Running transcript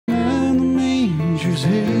Nature's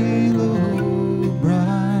halo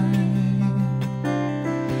bright,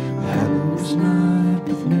 hallows night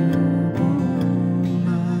with newborn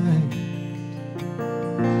light.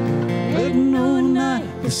 Let no night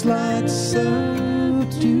this light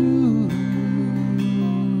subdue.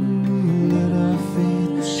 Let our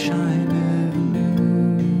faith shine anew.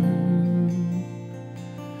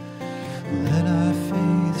 Let our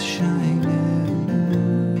faith shine anew.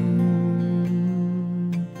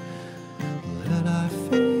 Let our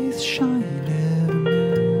faith shine anew.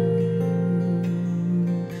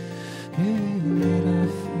 Yeah, let our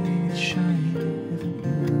faith shine anew.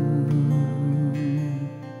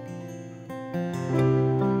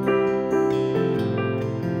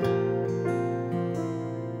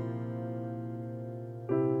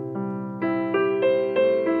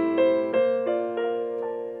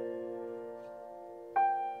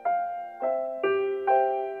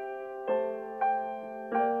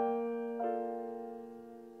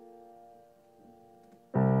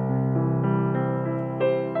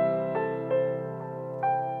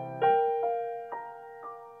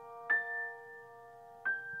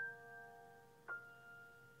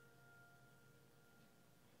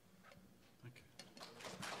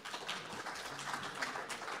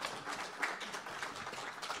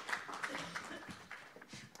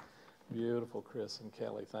 Beautiful, Chris and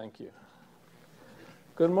Kelly. Thank you.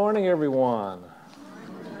 Good morning, everyone.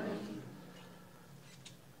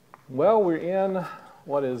 Well, we're in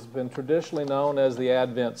what has been traditionally known as the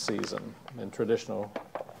Advent season in traditional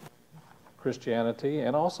Christianity,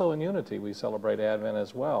 and also in Unity we celebrate Advent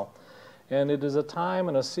as well. And it is a time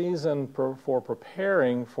and a season for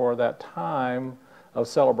preparing for that time of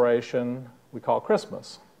celebration we call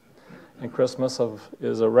Christmas. And Christmas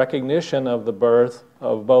is a recognition of the birth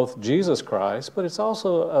of both Jesus Christ, but it's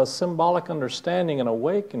also a symbolic understanding and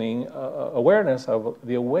awakening, awareness of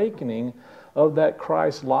the awakening of that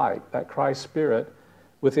Christ light, that Christ spirit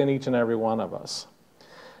within each and every one of us.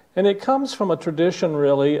 And it comes from a tradition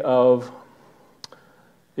really of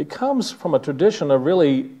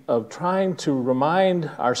trying to remind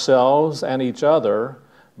ourselves and each other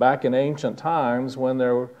back in ancient times when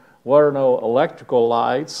there were no electrical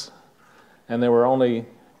lights, and there were only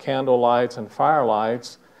candle lights and fire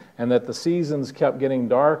lights, and that the seasons kept getting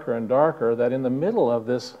darker and darker, that in the middle of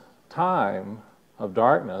this time of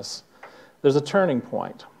darkness, there's a turning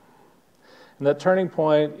point. And that turning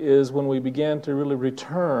point is when we begin to really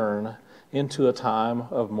return into a time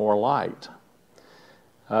of more light.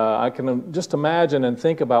 I can just imagine and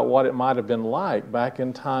think about what it might have been like back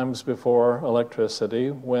in times before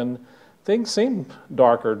electricity when things seem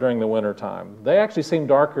darker during the wintertime. They actually seem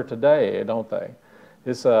darker today, don't they?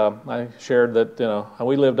 I shared that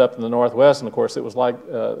we lived up in the Northwest, and of course it was like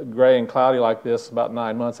gray and cloudy like this about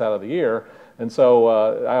 9 months out of the year. And so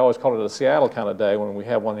I always call it a Seattle kind of day when we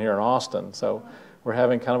have one here in Austin. So we're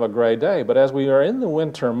having kind of a gray day. But as we are in the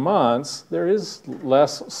winter months, there is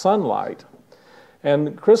less sunlight.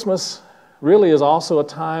 And Christmas really is also a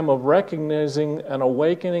time of recognizing an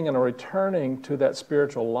awakening and a returning to that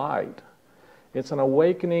spiritual light. It's an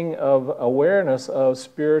awakening of awareness of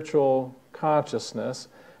spiritual consciousness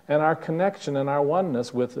and our connection and our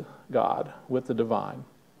oneness with God, with the divine.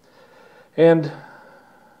 And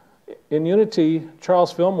in Unity,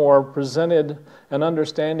 Charles Fillmore presented an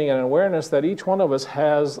understanding and awareness that each one of us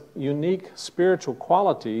has unique spiritual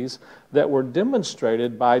qualities that were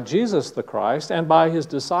demonstrated by Jesus the Christ and by his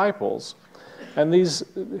disciples. And these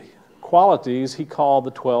qualities he called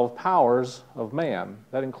the 12 powers of man.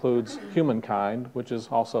 That includes humankind, which is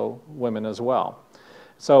also women as well.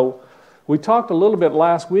 So we talked a little bit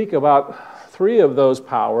last week about 3 of those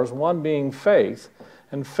powers, one being faith.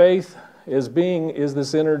 And faith is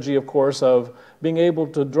this energy, of course, of being able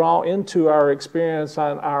to draw into our experience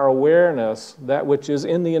and our awareness that which is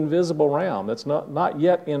in the invisible realm. That's not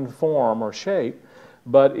yet in form or shape,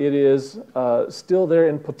 but it is still there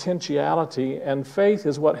in potentiality, and faith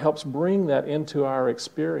is what helps bring that into our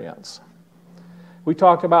experience. We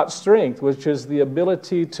talked about strength, which is the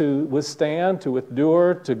ability to withstand, to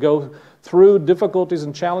endure, to go through difficulties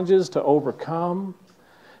and challenges, to overcome.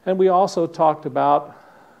 And we also talked about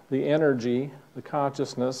the energy, the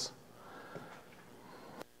consciousness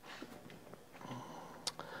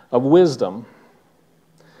of wisdom.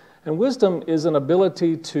 And wisdom is an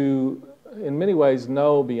ability to, in many ways,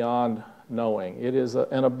 know beyond knowing. It is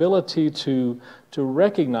an ability to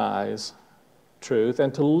recognize truth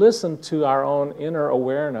and to listen to our own inner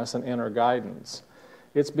awareness and inner guidance.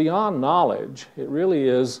 It's beyond knowledge. It really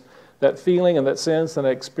is that feeling and that sense and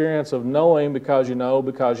experience of knowing because you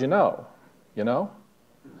know, you know?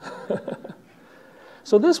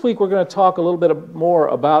 So this week we're going to talk a little bit more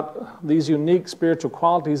about these unique spiritual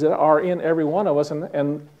qualities that are in every one of us,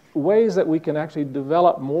 and ways that we can actually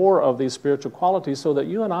develop more of these spiritual qualities so that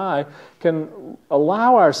you and I can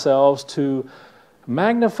allow ourselves to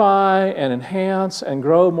magnify and enhance and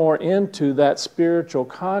grow more into that spiritual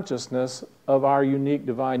consciousness of our unique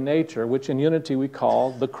divine nature, which in unity we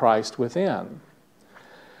call the Christ within.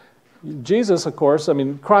 Jesus, of course,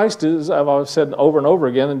 Christ is, I've said over and over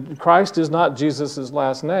again, and Christ is not Jesus'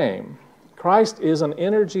 last name. Christ is an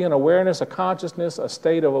energy, an awareness, a consciousness, a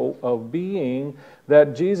state of being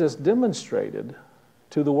that Jesus demonstrated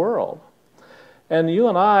to the world. And you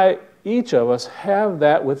and I, each of us, have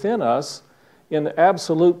that within us in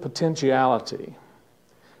absolute potentiality.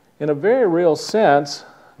 In a very real sense,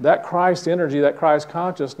 that Christ energy, that Christ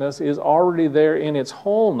consciousness is already there in its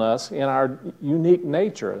wholeness in our unique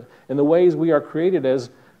nature, in the ways we are created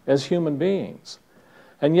as human beings.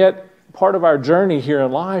 And yet, part of our journey here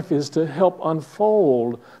in life is to help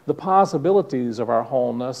unfold the possibilities of our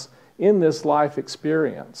wholeness in this life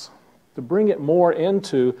experience, to bring it more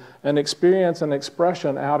into an experience and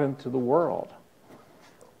expression out into the world.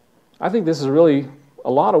 I think this is really a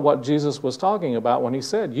lot of what Jesus was talking about when he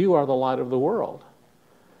said, "You are the light of the world."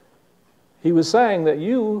 He was saying that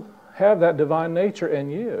you have that divine nature in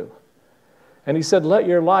you. And he said, "Let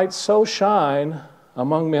your light so shine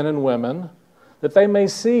among men and women that they may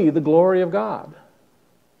see the glory of God."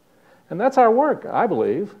 And that's our work, I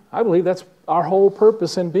believe. I believe that's our whole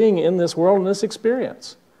purpose in being in this world and this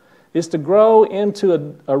experience, is to grow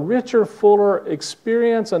into a richer, fuller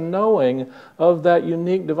experience and knowing of that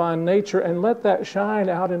unique divine nature and let that shine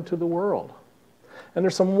out into the world. And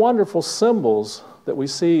there's some wonderful symbols that we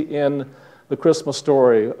see in the Christmas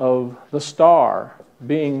story of the star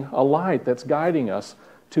being a light that's guiding us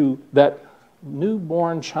to that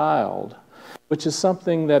newborn child, which is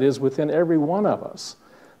something that is within every one of us.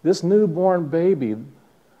 This newborn baby,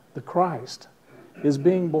 the Christ, is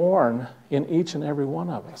being born in each and every one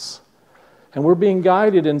of us. And we're being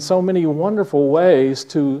guided in so many wonderful ways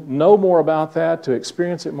to know more about that, to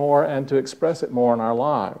experience it more, and to express it more in our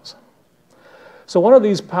lives. So one of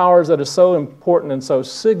these powers that is so important and so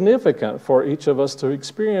significant for each of us to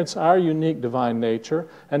experience our unique divine nature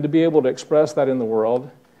and to be able to express that in the world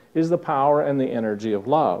is the power and the energy of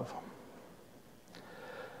love.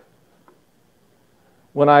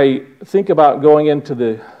 When I think about going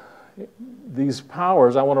into these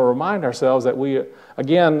powers, I want to remind ourselves that we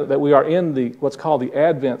are in what's called the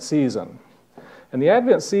Advent season. And the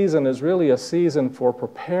Advent season is really a season for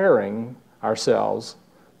preparing ourselves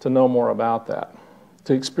to know more about that,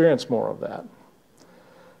 to experience more of that.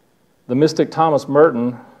 The mystic Thomas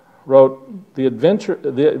Merton wrote, the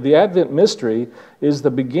Advent mystery is the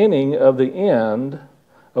beginning of the end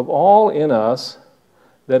of all in us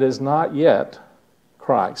that is not yet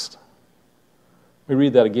Christ. Let me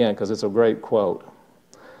read that again because it's a great quote.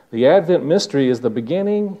 The Advent mystery is the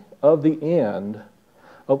beginning of the end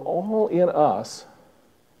of all in us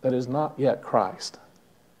that is not yet Christ.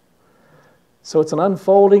 So it's an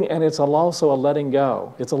unfolding and it's also a letting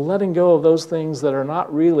go. It's a letting go of those things that are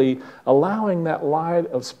not really allowing that light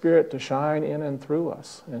of Spirit to shine in and through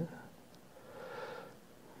us.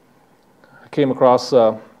 I came across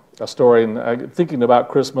a story, and thinking about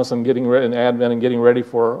Christmas and getting ready, and Advent and getting ready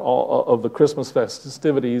for all of the Christmas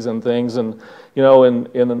festivities and things, and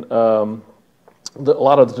a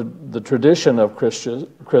lot of the tradition of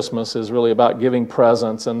Christmas is really about giving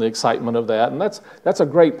presents and the excitement of that, and that's a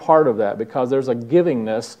great part of that because there's a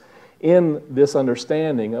givingness in this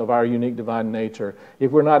understanding of our unique divine nature.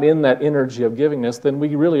 If we're not in that energy of givingness, then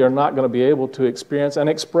we really are not going to be able to experience and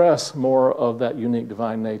express more of that unique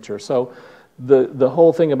divine nature. So the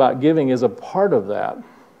whole thing about giving is a part of that.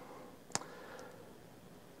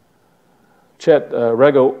 Chet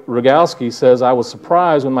Rogowski says, "I was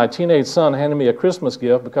surprised when my teenage son handed me a Christmas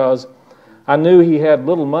gift because I knew he had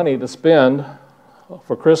little money to spend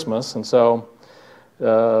for Christmas, and so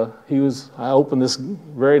I opened this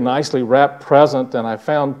very nicely wrapped present, and I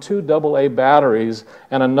found 2 AA batteries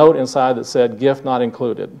and a note inside that said, 'Gift not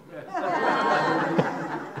included.'"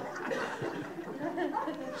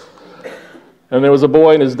 And there was a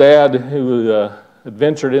boy and his dad who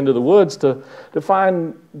adventured into the woods to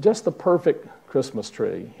find just the perfect Christmas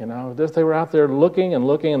tree. They were out there looking and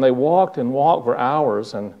looking, and they walked for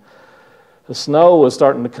hours, and the snow was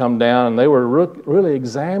starting to come down, and they were really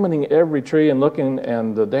examining every tree and looking,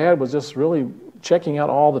 and the dad was just really checking out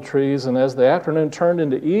all the trees. And as the afternoon turned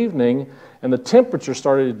into evening and the temperature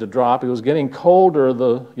started to drop, it was getting colder,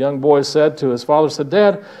 the young boy said to his father,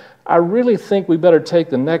 "Dad, I really think we better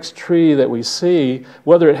take the next tree that we see,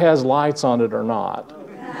 whether it has lights on it or not."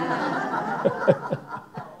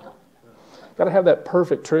 Got to have that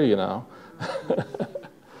perfect tree, you know.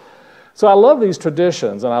 So I love these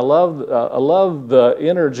traditions, and I love the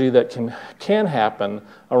energy that can happen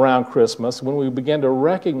around Christmas when we begin to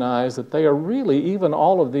recognize that they are really, even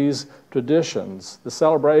all of these traditions, the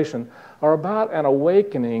celebration, are about an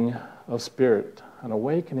awakening of spirit, an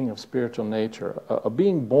awakening of spiritual nature, a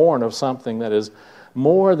being born of something that is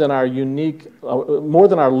more than our more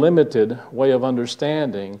than our limited way of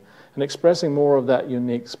understanding, and expressing more of that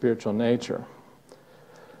unique spiritual nature.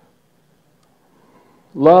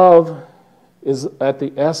 Love is at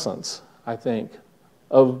the essence, I think,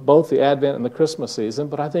 of both the Advent and the Christmas season,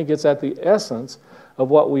 but I think it's at the essence of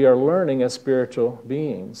what we are learning as spiritual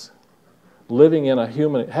beings, living in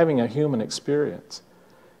having a human experience.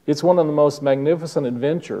 It's one of the most magnificent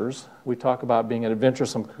adventures. We talk about being an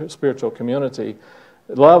adventuresome spiritual community.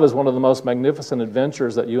 Love is one of the most magnificent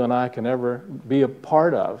adventures that you and I can ever be a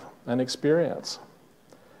part of and experience.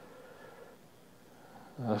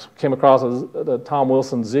 I came across a Tom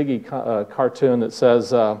Wilson Ziggy cartoon that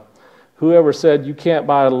says, whoever said you can't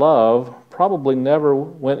buy love probably never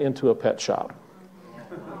went into a pet shop.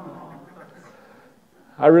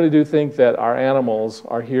 I really do think that our animals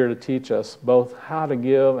are here to teach us both how to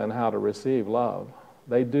give and how to receive love.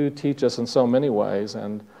 They do teach us in so many ways,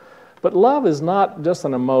 but love is not just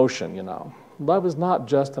an emotion, you know. Love is not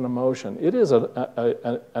just an emotion. It is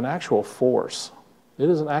an actual force. It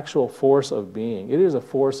is an actual force of being. It is a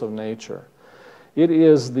force of nature. It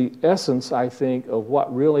is the essence, I think, of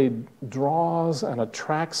what really draws and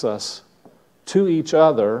attracts us to each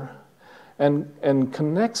other and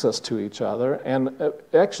connects us to each other, and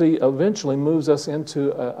actually eventually moves us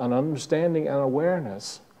into an understanding and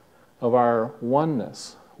awareness of our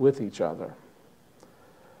oneness with each other.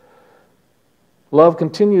 Love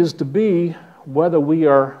continues to be whether we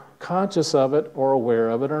are conscious of it or aware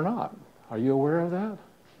of it or not. Are you aware of that?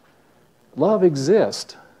 Love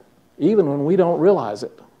exists even when we don't realize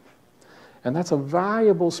it. And that's a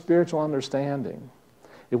valuable spiritual understanding.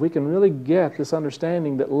 If we can really get this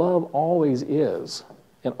understanding that love always is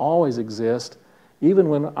and always exists, even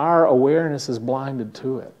when our awareness is blinded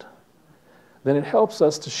to it, then it helps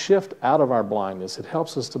us to shift out of our blindness. It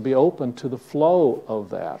helps us to be open to the flow of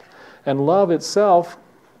that. And love itself,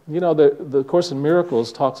 you know, the Course in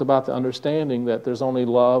Miracles talks about the understanding that there's only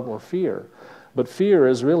love or fear. But fear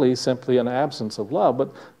is really simply an absence of love.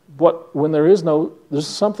 But when there's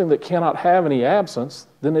something that cannot have any absence,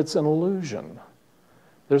 then it's an illusion.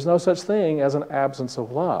 There's no such thing as an absence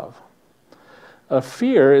of love.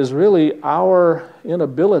 Fear is really our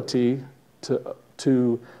inability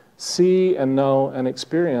to see and know and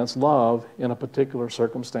experience love in a particular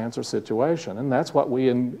circumstance or situation. And that's what we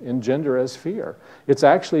engender as fear. It's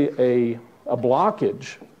actually a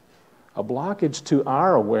blockage to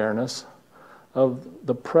our awareness of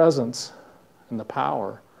the presence and the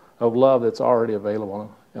power of love that's already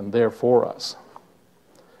available and there for us.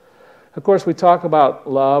 Of course, we talk about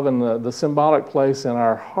love, and the symbolic place in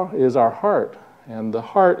our heart is our heart. And the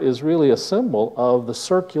heart is really a symbol of the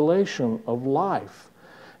circulation of life.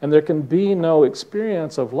 And there can be no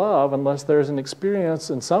experience of love unless there's an experience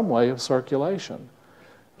in some way of circulation,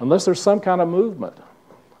 unless there's some kind of movement.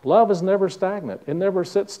 Love is never stagnant. It never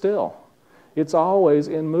sits still. It's always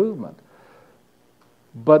in movement.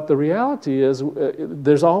 But the reality is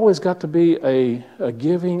there's always got to be a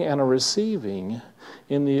giving and a receiving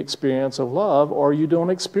in the experience of love, or you don't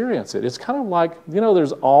experience it. It's kind of like, you know,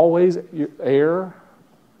 there's always air.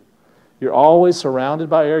 You're always surrounded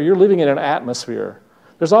by air. You're living in an atmosphere.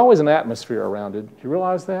 There's always an atmosphere around it. You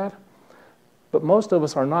realize that? But most of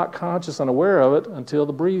us are not conscious and aware of it until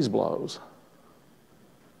the breeze blows.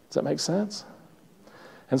 Does that make sense?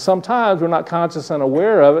 And sometimes we're not conscious and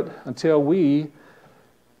aware of it until we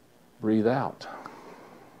breathe out.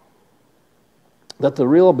 That the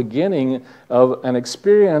real beginning of an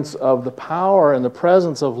experience of the power and the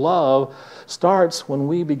presence of love starts when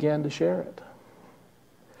we begin to share it.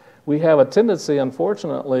 We have a tendency,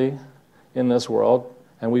 unfortunately, in this world,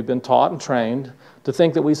 and we've been taught and trained to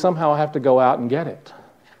think that we somehow have to go out and get it.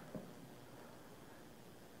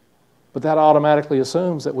 But that automatically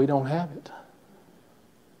assumes that we don't have it.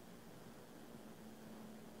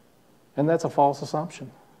 And that's a false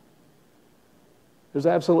assumption. There's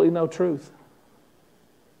absolutely no truth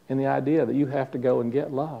in the idea that you have to go and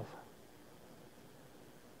get love.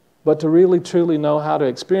 But to really truly know how to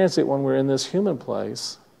experience it when we're in this human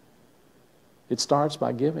place, it starts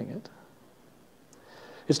by giving it.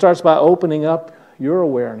 It starts by opening up your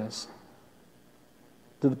awareness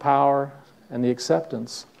to the power and the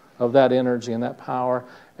acceptance of that energy and that power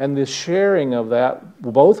and the sharing of that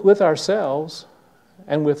both with ourselves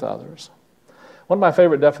and with others. One of my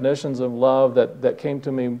favorite definitions of love that came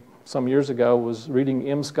to me some years ago was reading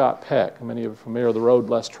M. Scott Peck. Many of you are familiar with The Road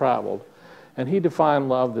Less Traveled. And he defined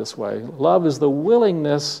love this way. Love is the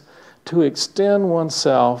willingness to extend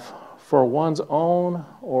oneself for one's own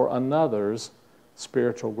or another's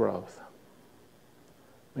spiritual growth.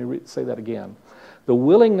 Let me say that again. The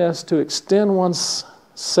willingness to extend one's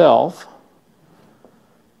self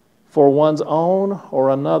for one's own or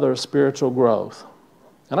another's spiritual growth.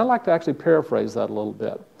 And I'd like to actually paraphrase that a little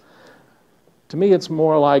bit. To me, it's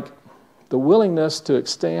more like the willingness to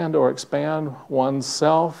extend or expand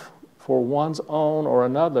oneself for one's own or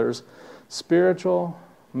another's spiritual,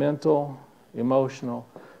 mental, emotional,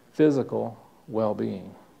 physical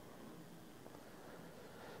well-being.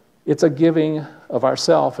 It's a giving of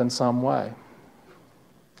ourself in some way.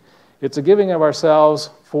 It's a giving of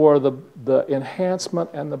ourselves for the enhancement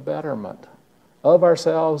and the betterment of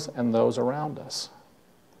ourselves and those around us.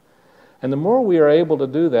 And the more we are able to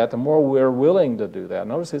do that, the more we're willing to do that.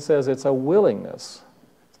 Notice it says it's a willingness.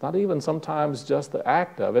 It's not even sometimes just the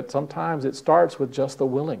act of it. Sometimes it starts with just the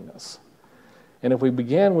willingness. And if we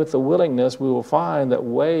begin with the willingness, we will find that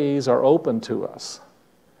ways are open to us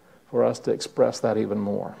for us to express that even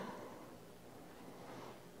more.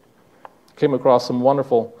 Came across some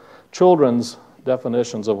wonderful children's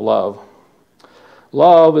definitions of love.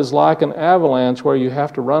 Love is like an avalanche where you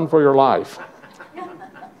have to run for your life.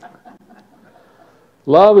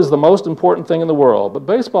 Love is the most important thing in the world, but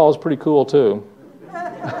baseball is pretty cool too.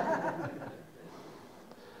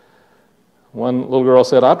 One little girl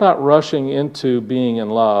said, "I'm not rushing into being in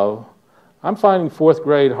love. I'm finding fourth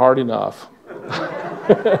grade hard enough."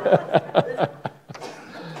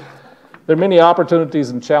 There are many opportunities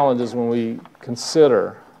and challenges when we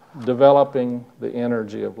consider developing the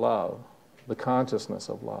energy of love, the consciousness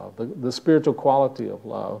of love, the spiritual quality of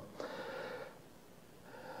love.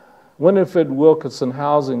 Winifred Wilkinson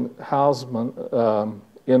Hausman,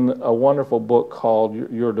 in a wonderful book called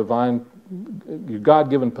Your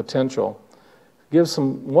God-Given Potential, gives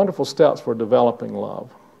some wonderful steps for developing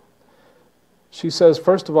love. She says,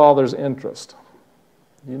 first of all, there's interest.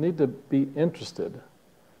 You need to be interested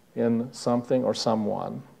in something or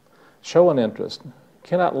someone. Show an interest. You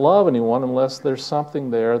cannot love anyone unless there's something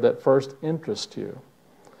there that first interests you.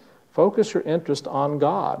 Focus your interest on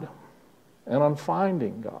God and on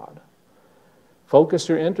finding God. Focus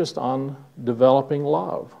your interest on developing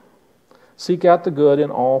love. Seek out the good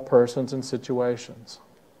in all persons and situations.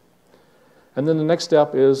 And then the next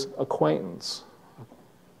step is acquaintance.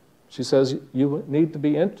 She says you need to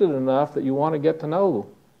be interested enough that you want to get to know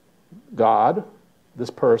God, this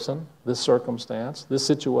person, this circumstance, this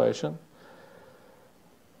situation.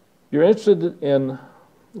 You're interested in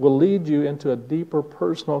will lead you into a deeper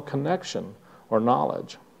personal connection or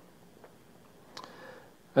knowledge.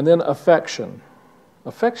 And then affection.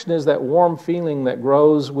 Affection is that warm feeling that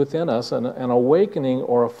grows within us, an awakening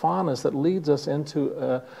or a fondness that leads us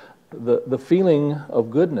into the feeling of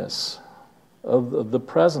goodness, of the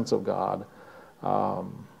presence of God.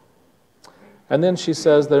 And then she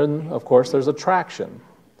says, then, of course, there's attraction.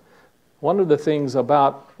 One of the things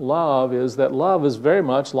about love is that love is very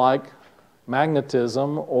much like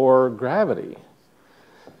magnetism or gravity.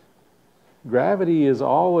 Gravity is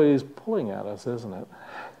always pulling at us, isn't it?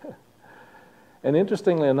 And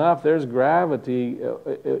interestingly enough, there's gravity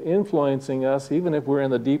influencing us even if we're in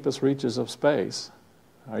the deepest reaches of space.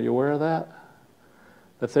 Are you aware of that?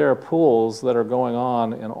 That there are pulls that are going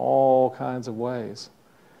on in all kinds of ways.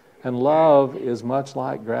 And love is much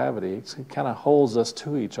like gravity. It kind of holds us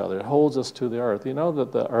to each other. It holds us to the earth. You know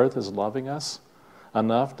that the earth is loving us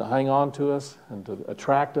enough to hang on to us and to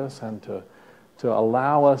attract us and to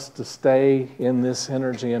allow us to stay in this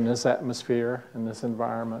energy, in this atmosphere, in this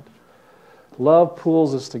environment. Love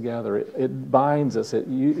pulls us together. It binds us. It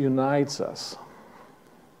unites us.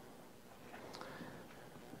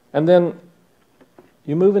 And then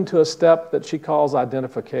you move into a step that she calls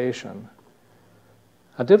identification.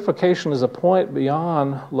 Identification is a point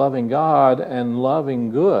beyond loving God and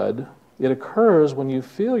loving good. It occurs when you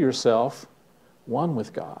feel yourself one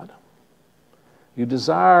with God. You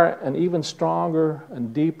desire an even stronger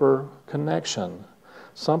and deeper connection,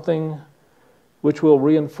 something which will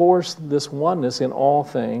reinforce this oneness in all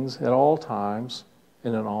things, at all times,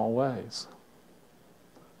 and in all ways.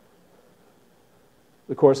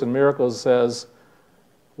 The Course in Miracles says,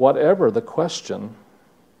 whatever the question,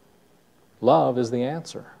 love is the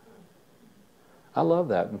answer. I love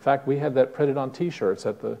that. In fact, we had that printed on T-shirts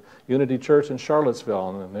at the Unity Church in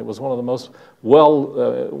Charlottesville, and it was one of the most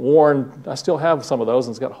well-worn. I still have some of those,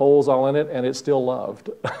 and it's got holes all in it, and it's still loved.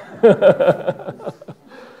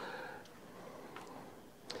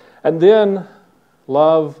 And then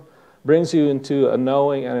Love brings you into a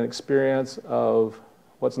knowing and an experience of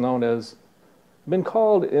what's known as, been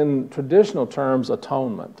called in traditional terms,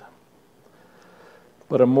 atonement.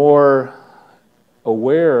 But a more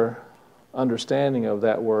aware understanding of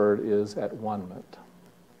that word is at-one-ment.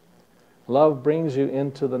 Love brings you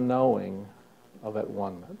into the knowing of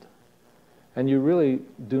at-one-ment. And you really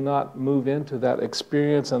do not move into that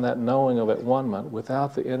experience and that knowing of at-one-ment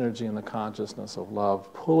without the energy and the consciousness of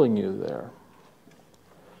love pulling you there.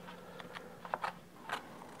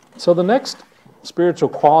 So the next spiritual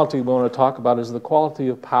quality we want to talk about is the quality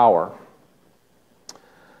of power.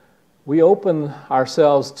 We open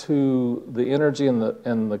ourselves to the energy and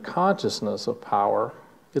the consciousness of power.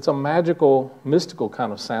 It's a magical, mystical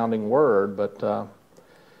kind of sounding word, but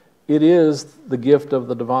it is the gift of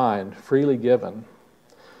the divine, freely given.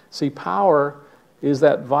 See, power is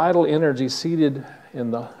that vital energy seated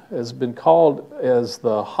in has been called as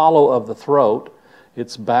the hollow of the throat.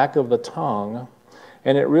 It's back of the tongue,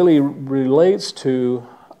 and it really relates to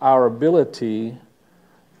our ability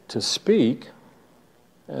to speak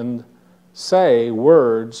and say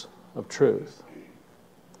words of truth.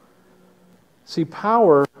 See,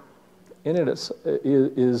 power in it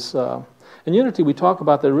is in unity we talk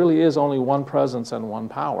about there really is only one presence and one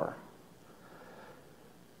power.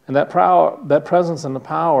 And that presence and the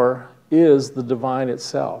power is the divine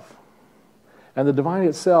itself. And the divine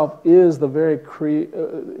itself is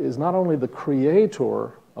is not only the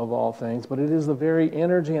creator of all things, but it is the very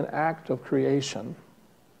energy and act of creation.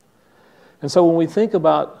 And so when we think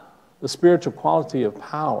about the spiritual quality of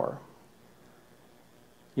power,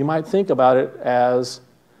 you might think about it as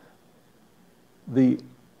the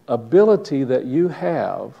ability that you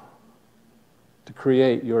have to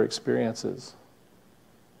create your experiences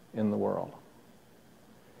in the world.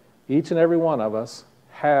 Each and every one of us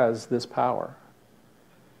has this power.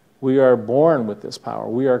 We are born with this power.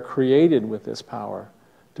 We are created with this power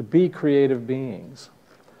to be creative beings.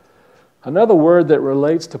 Another word that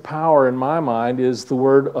relates to power in my mind is the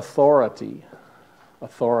word authority.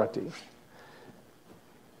 Authority.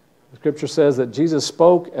 The scripture says that Jesus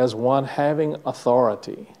spoke as one having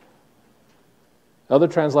authority. Other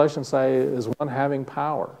translations say as one having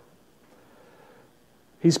power.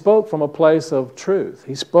 He spoke from a place of truth.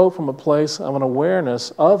 He spoke from a place of an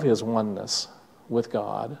awareness of his oneness with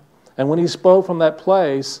God. And when he spoke from that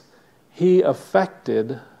place, he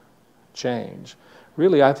affected change.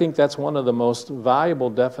 Really, I think that's one of the most valuable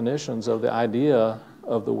definitions of the idea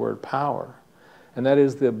of the word power. And that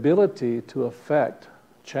is the ability to affect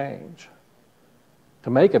change, to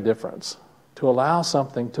make a difference, to allow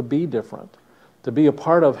something to be different, to be a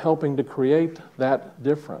part of helping to create that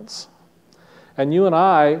difference. And you and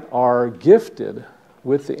I are gifted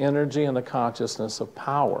with the energy and the consciousness of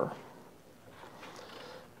power.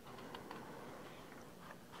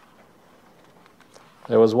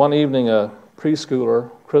 There was one evening a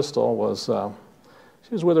preschooler, Crystal,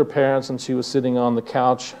 she was with her parents and she was sitting on the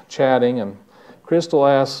couch chatting, and Crystal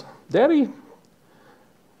asked, "Daddy,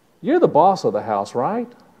 you're the boss of the house,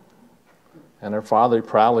 right?" And her father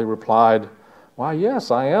proudly replied, "Why,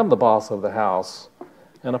 yes, I am the boss of the house."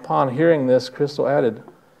 And upon hearing this, Crystal added,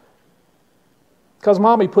 "'Cause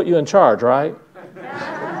Mommy put you in charge, right?"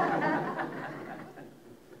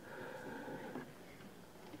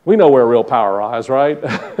 We know where real power lies, right?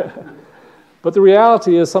 But the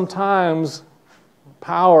reality is sometimes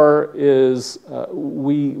power is,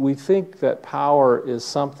 we think that power is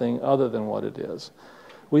something other than what it is.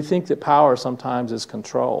 We think that power sometimes is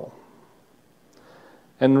control.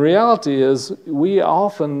 And the reality is we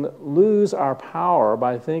often lose our power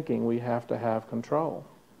by thinking we have to have control.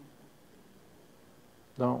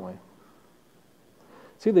 Don't we?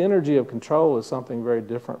 See, the energy of control is something very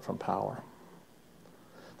different from power.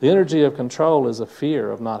 The energy of control is a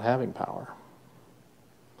fear of not having power.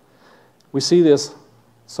 We see this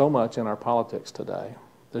so much in our politics today.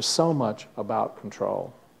 There's so much about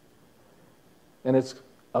control. And it's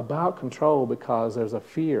about control because there's a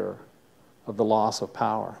fear of the loss of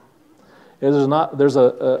power. There's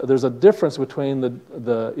a difference between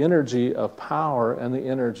the energy of power and the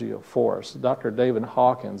energy of force. Dr. David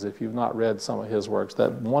Hawkins, if you've not read some of his works,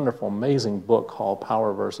 that wonderful, amazing book called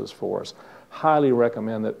Power versus Force, highly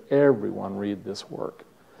recommend that everyone read this work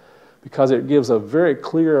because it gives a very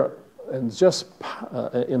clear and just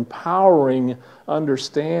empowering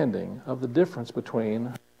understanding of the difference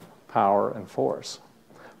between power and force.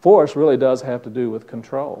 Force really does have to do with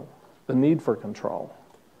control, the need for control.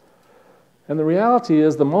 And the reality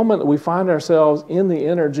is the moment that we find ourselves in the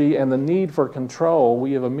energy and the need for control,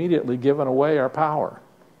 we have immediately given away our power.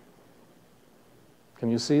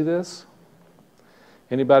 Can you see this?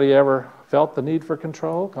 Anybody ever felt the need for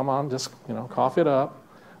control? Come on, just, cough it up.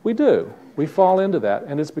 We do. We fall into that,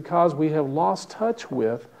 and it's because we have lost touch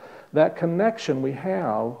with that connection we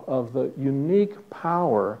have of the unique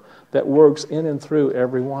power that works in and through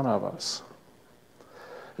every one of us.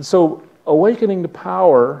 And so, awakening to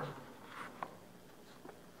power,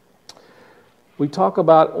 we talk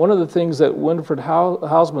about, one of the things that Winfried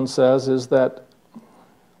Hausman says is that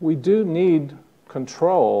we do need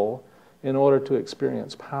control in order to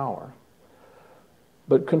experience power.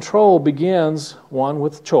 But control begins, one,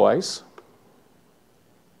 with choice,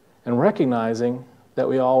 and recognizing that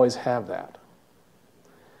we always have that.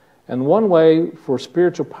 And one way for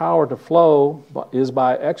spiritual power to flow is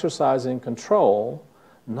by exercising control,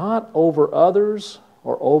 not over others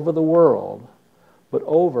or over the world, but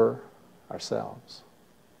over ourselves.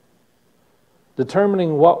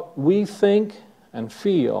 Determining what we think and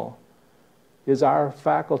feel is our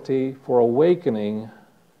faculty for awakening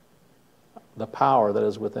the power that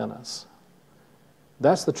is within us.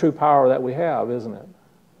 That's the true power that we have, isn't it?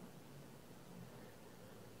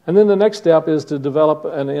 And then the next step is to develop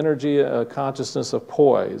an energy, a consciousness of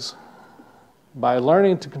poise. By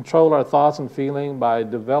learning to control our thoughts and feeling, by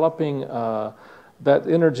developing that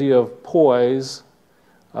energy of poise,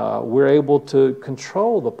 we're able to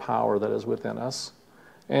control the power that is within us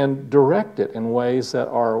and direct it in ways that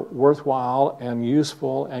are worthwhile and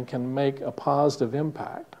useful and can make a positive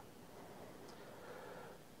impact.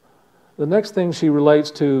 The next thing she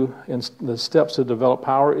relates to in the steps to develop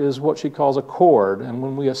power is what she calls accord. And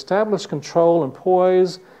when we establish control and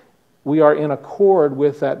poise, we are in accord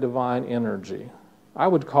with that divine energy. I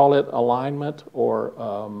would call it alignment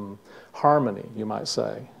or harmony, you might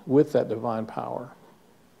say, with that divine power.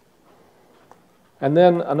 And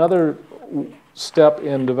then another step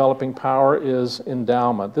in developing power is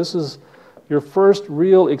endowment. This is your first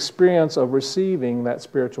real experience of receiving that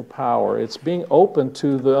spiritual power. It's being open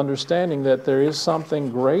to the understanding that there is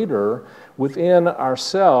something greater within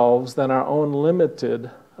ourselves than our own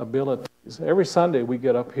limited abilities. Every Sunday we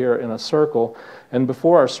get up here in a circle, and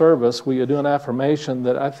before our service we do an affirmation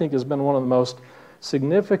that I think has been one of the most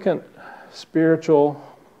significant spiritual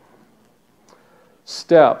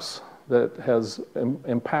steps that has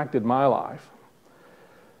impacted my life.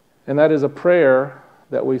 And that is a prayer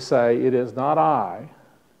that we say, it is not I,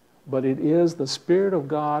 but it is the Spirit of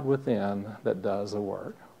God within that does the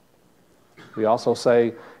work. We also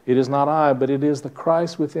say, it is not I, but it is the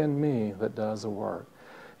Christ within me that does the work.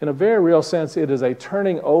 In a very real sense, it is a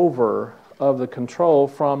turning over of the control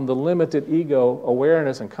from the limited ego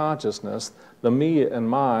awareness and consciousness, the me and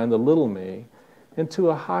mine, the little me, into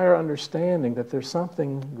a higher understanding that there's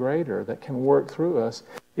something greater that can work through us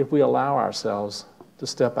if we allow ourselves to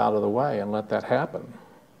step out of the way and let that happen.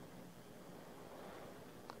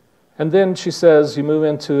 And then she says you move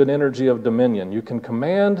into an energy of dominion. You can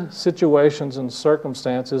command situations and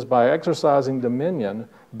circumstances by exercising dominion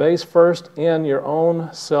based first in your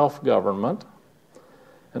own self-government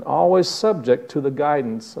and always subject to the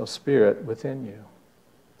guidance of Spirit within you.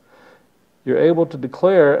 You're able to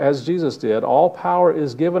declare, as Jesus did, all power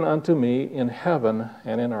is given unto me in heaven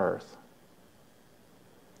and in earth.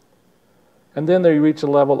 And then they reach a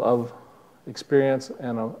level of experience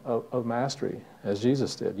and of mastery, as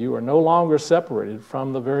Jesus did. You are no longer separated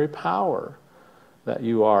from the very power that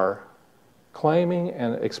you are claiming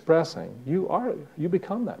and expressing. You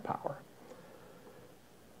become that power.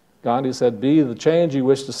 Gandhi said, be the change you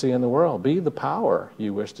wish to see in the world. Be the power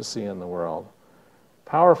you wish to see in the world.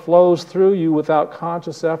 Power flows through you without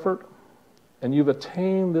conscious effort, and you've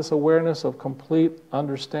attained this awareness of complete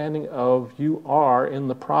understanding of you are in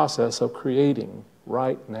the process of creating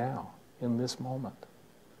right now, in this moment.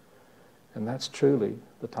 And that's truly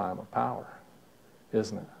the time of power,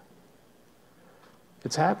 isn't it?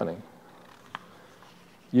 It's happening.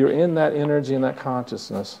 You're in that energy and that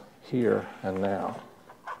consciousness here and now.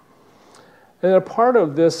 And a part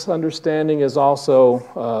of this understanding is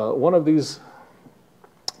also one of these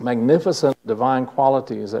magnificent divine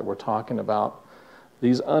qualities that we're talking about.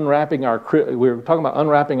 We're talking about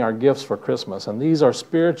unwrapping our gifts for Christmas, and these are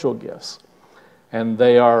spiritual gifts. And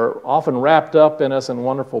they are often wrapped up in us in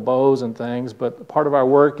wonderful bows and things, but part of our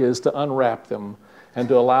work is to unwrap them and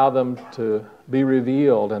to allow them to be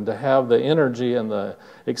revealed and to have the energy and the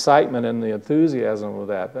excitement and the enthusiasm of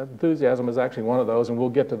that. That enthusiasm is actually one of those, and we'll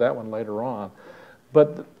get to that one later on.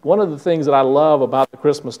 But one of the things that I love about the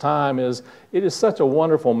Christmas time is it is such a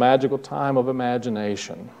wonderful, magical time of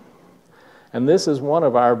imagination. And this is one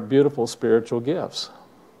of our beautiful spiritual gifts,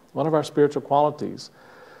 one of our spiritual qualities.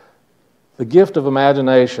 The gift of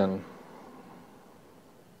imagination.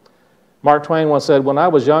 Mark Twain once said, when I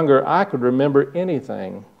was younger, I could remember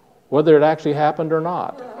anything whether it actually happened or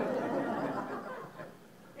not.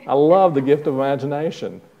 I love the gift of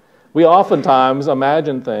imagination. We oftentimes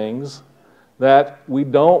imagine things that we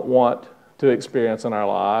don't want to experience in our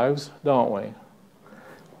lives, don't we?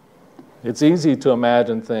 It's easy to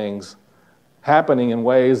imagine things happening in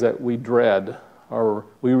ways that we dread or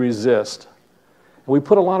we resist. We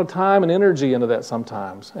put a lot of time and energy into that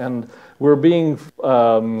sometimes, and we're being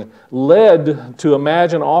led to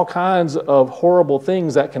imagine all kinds of horrible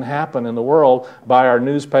things that can happen in the world by our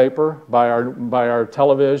newspaper, by our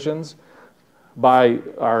televisions, by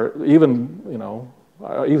our even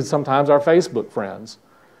sometimes our Facebook friends.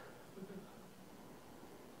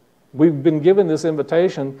 We've been given this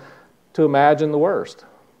invitation to imagine the worst,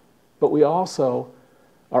 but we also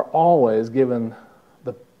are always given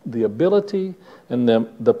the ability and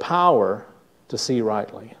the power to see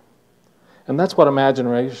rightly. And that's what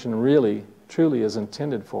imagination really, truly is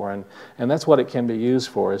intended for, and that's what it can be used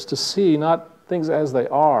for, is to see not things as they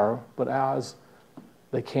are, but as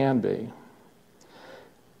they can be.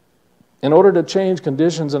 In order to change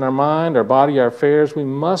conditions in our mind, our body, our affairs, we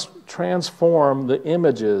must transform the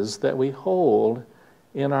images that we hold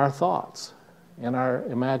in our thoughts, in our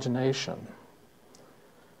imagination.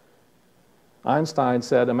 Einstein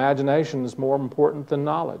said, imagination is more important than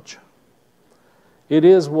knowledge. It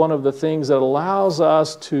is one of the things that allows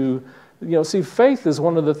us to, see, faith is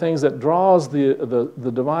one of the things that draws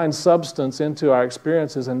the divine substance into our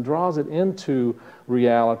experiences and draws it into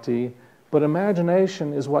reality, but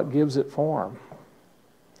imagination is what gives it form.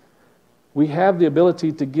 We have the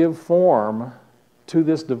ability to give form to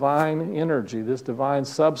this divine energy, this divine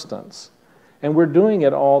substance. And we're doing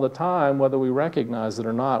it all the time, whether we recognize it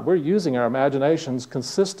or not. We're using our imaginations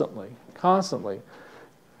consistently, constantly.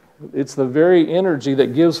 It's the very energy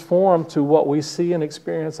that gives form to what we see and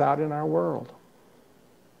experience out in our world.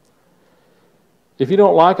 If you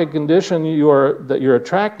don't like a condition that you're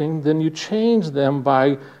attracting, then you change them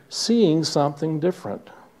by seeing something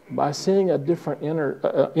different, by seeing a different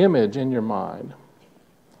image in your mind.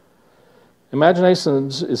 Imagination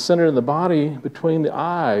is centered in the body between the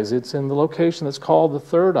eyes. It's in the location that's called the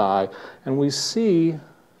third eye. And we see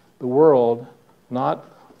the world not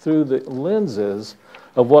through the lenses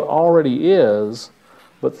of what already is,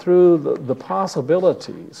 but through the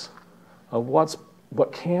possibilities of what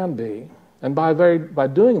can be. And by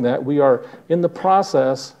doing that, we are in the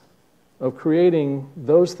process of creating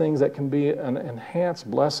those things that can be an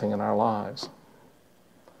enhanced blessing in our lives.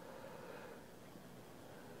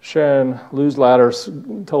 Sharon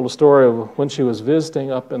Lewslatter told a story of when she was visiting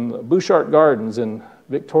up in the Bouchard Gardens in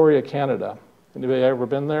Victoria, Canada. Anybody ever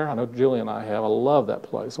been there? I know Julie and I have. I love that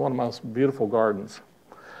place. One of the most beautiful gardens.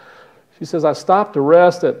 She says, I stopped to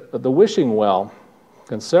rest at the wishing well,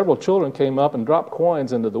 and several children came up and dropped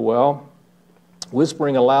coins into the well,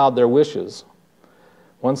 whispering aloud their wishes.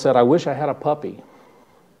 One said, I wish I had a puppy.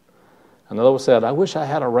 Another one said, I wish I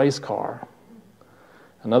had a race car.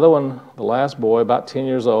 Another one, the last boy, about 10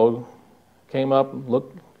 years old, came up,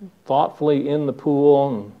 looked thoughtfully in the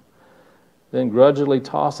pool, and then grudgingly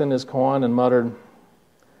tossed in his coin and muttered,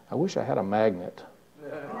 I wish I had a magnet.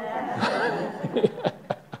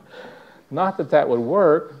 Not that would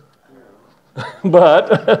work,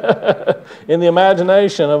 but in the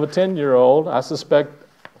imagination of a 10-year-old, I suspect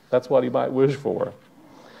that's what he might wish for.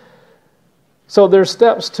 So there's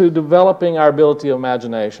steps to developing our ability of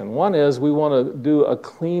imagination. One is we want to do a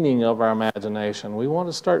cleaning of our imagination. We want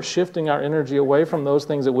to start shifting our energy away from those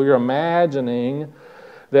things that we're imagining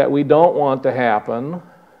that we don't want to happen,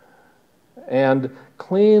 and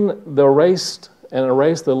erase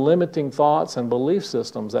the limiting thoughts and belief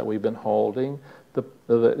systems that we've been holding,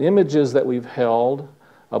 the images that we've held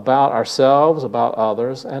about ourselves, about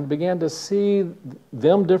others, and begin to see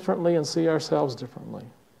them differently and see ourselves differently.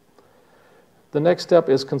 The next step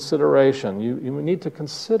is consideration. You need to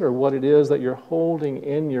consider what it is that you're holding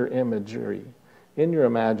in your imagery, in your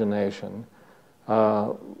imagination.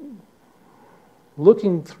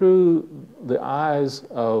 Looking through the eyes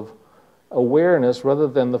of awareness rather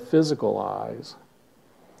than the physical eyes.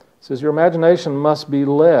 It says your imagination must be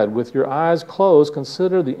led. With your eyes closed,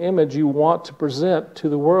 consider the image you want to present to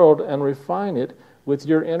the world and refine it with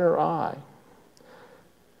your inner eye.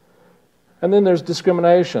 And then there's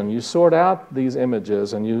discrimination. You sort out these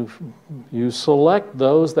images and you select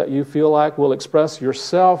those that you feel like will express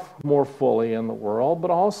yourself more fully in the world,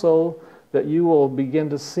 but also that you will begin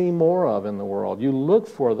to see more of in the world. You look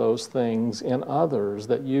for those things in others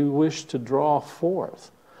that you wish to draw forth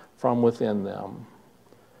from within them.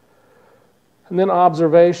 And then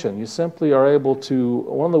observation. You simply are able to,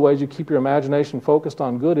 one of the ways you keep your imagination focused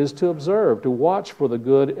on good is to observe, to watch for the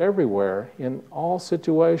good everywhere in all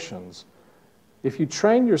situations. If you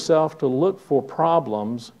train yourself to look for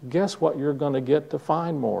problems, guess what you're going to get to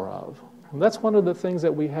find more of? And that's one of the things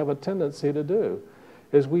that we have a tendency to do,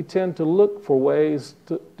 is we tend to look for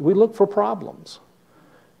we look for problems.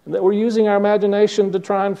 And that we're using our imagination to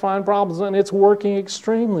try and find problems, and it's working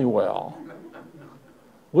extremely well.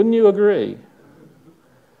 Wouldn't you agree?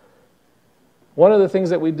 One of the things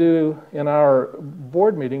that we do in our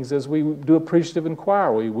board meetings is we do appreciative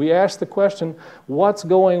inquiry. We ask the question, what's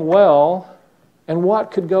going well and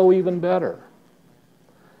what could go even better?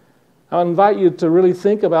 I invite you to really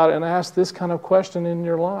think about it and ask this kind of question in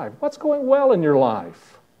your life. What's going well in your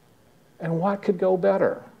life? And what could go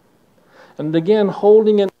better? And again,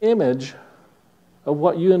 holding an image of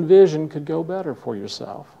what you envision could go better for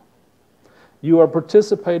yourself. You are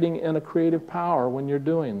participating in a creative power when you're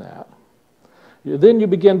doing that. Then you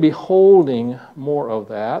begin beholding more of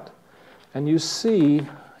that, and you see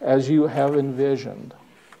as you have envisioned.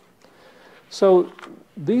 So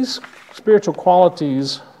these spiritual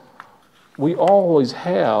qualities we always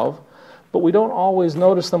have, but we don't always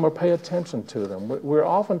notice them or pay attention to them. We're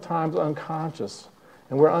oftentimes unconscious,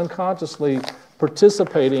 and we're unconsciously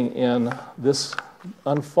participating in this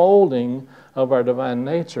unfolding of our divine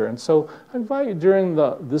nature. And so I invite you during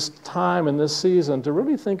this time and this season to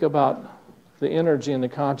really think about the energy and the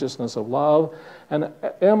consciousness of love, and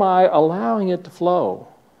am I allowing it to flow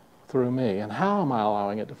through me? And how am I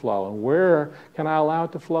allowing it to flow? And where can I allow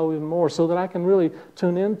it to flow even more so that I can really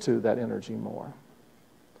tune into that energy more?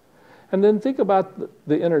 And then think about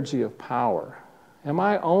the energy of power. Am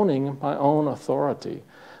I owning my own authority,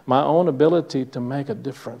 my own ability to make a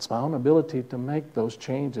difference, my own ability to make those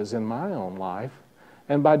changes in my own life,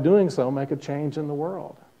 and by doing so, make a change in the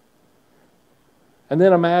world? And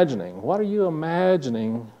then imagining. What are you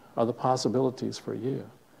imagining are the possibilities for you?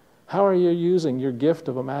 How are you using your gift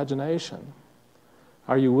of imagination?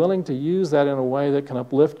 Are you willing to use that in a way that can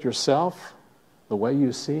uplift yourself, the way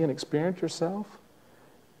you see and experience yourself?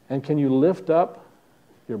 And can you lift up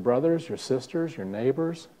your brothers, your sisters, your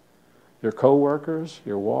neighbors, your co-workers,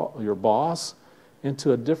 your boss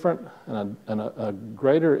into a different and a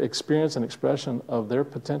greater experience and expression of their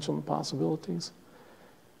potential and possibilities?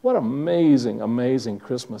 What amazing, amazing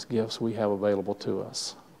Christmas gifts we have available to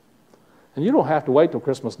us. And you don't have to wait till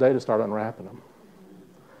Christmas Day to start unwrapping them.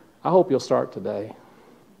 I hope you'll start today.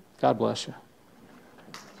 God bless you.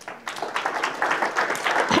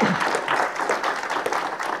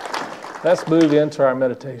 Let's move into our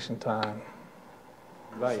meditation time.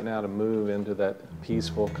 I invite you now to move into that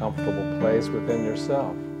peaceful, comfortable place within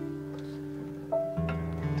yourself.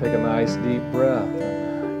 Take a nice deep breath.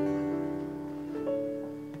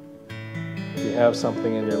 If you have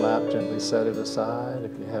something in your lap, gently set it aside.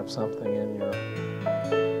 If you have something in your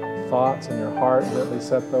thoughts and your heart, gently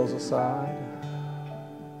set those aside.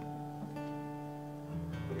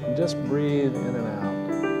 And just breathe in and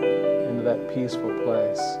out into that peaceful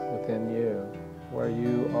place within you where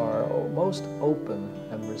you are most open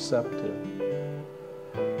and receptive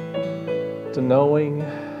to knowing,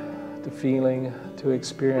 to feeling, to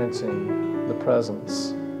experiencing the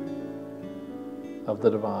presence of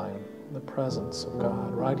the divine. The presence of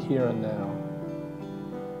God right here and now.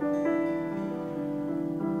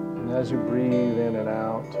 And as you breathe in and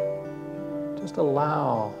out, just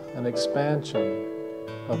allow an expansion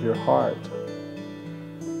of your heart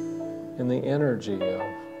in the energy of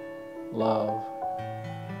love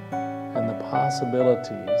and the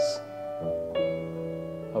possibilities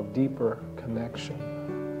of deeper connection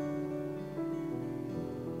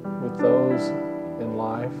with those in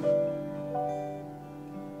life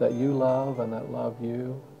that you love and that love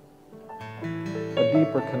you, a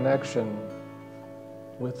deeper connection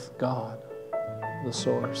with God, the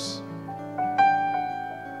source.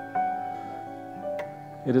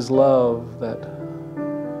 It is love that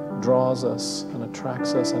draws us and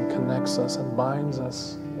attracts us and connects us and binds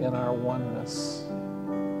us in our oneness.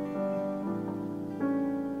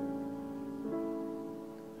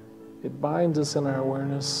 It binds us in our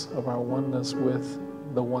awareness of our oneness with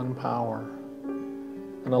the one power,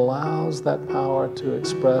 and allows that power to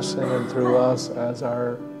express in and through us as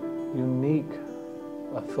our unique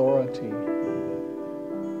authority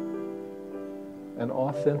and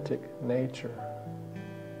authentic nature.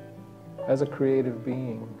 As a creative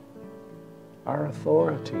being, our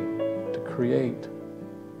authority to create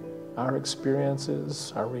our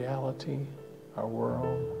experiences, our reality, our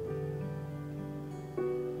world.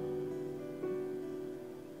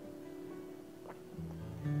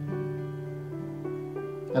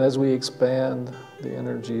 And as we expand the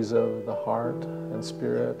energies of the heart and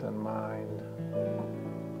spirit and mind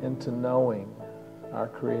into knowing our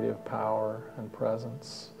creative power and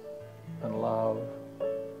presence and love,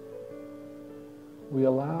 we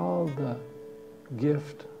allow the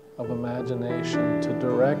gift of imagination to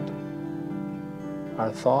direct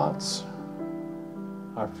our thoughts,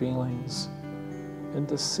 our feelings,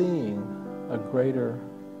 into seeing a greater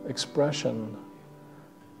expression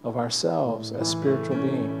of ourselves as spiritual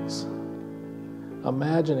beings,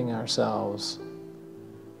 imagining ourselves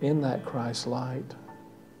in that Christ light,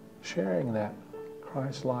 sharing that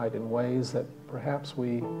Christ light in ways that perhaps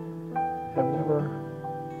we have never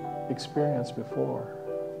experienced before,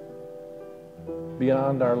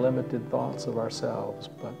 beyond our limited thoughts of ourselves,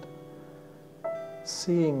 but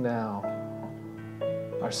seeing now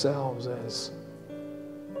ourselves as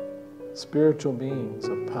spiritual beings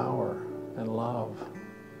of power and love.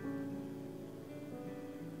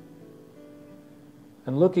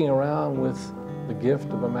 And looking around with the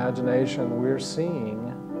gift of imagination, we're seeing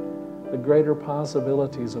the greater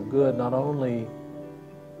possibilities of good, not only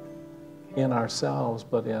in ourselves,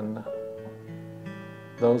 but in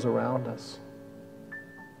those around us.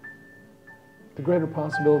 The greater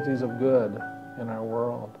possibilities of good in our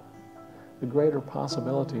world. The greater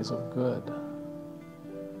possibilities of good.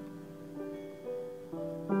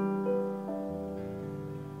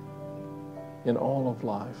 In all of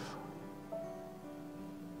life.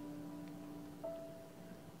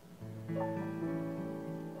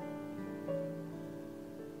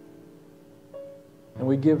 And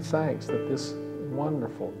we give thanks that this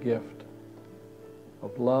wonderful gift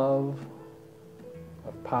of love,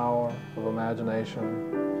 of power, of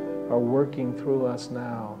imagination are working through us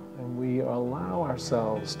now. And we allow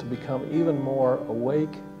ourselves to become even more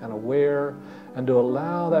awake and aware, and to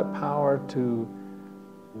allow that power to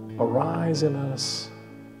arise in us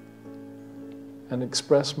and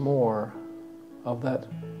express more of that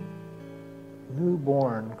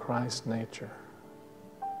newborn Christ nature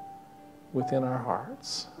within our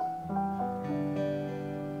hearts.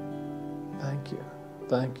 Thank you,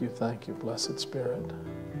 thank you, thank you, Blessed Spirit.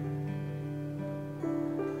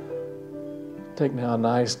 Take now a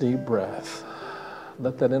nice deep breath.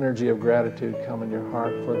 Let that energy of gratitude come in your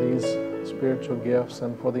heart for these spiritual gifts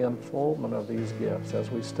and for the unfoldment of these gifts as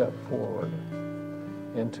we step forward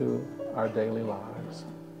into our daily lives.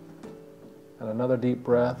 And another deep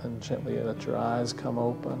breath, and gently let your eyes come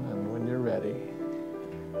open, and when you're ready,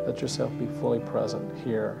 let yourself be fully present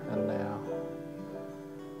here and now.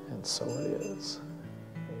 And so it is.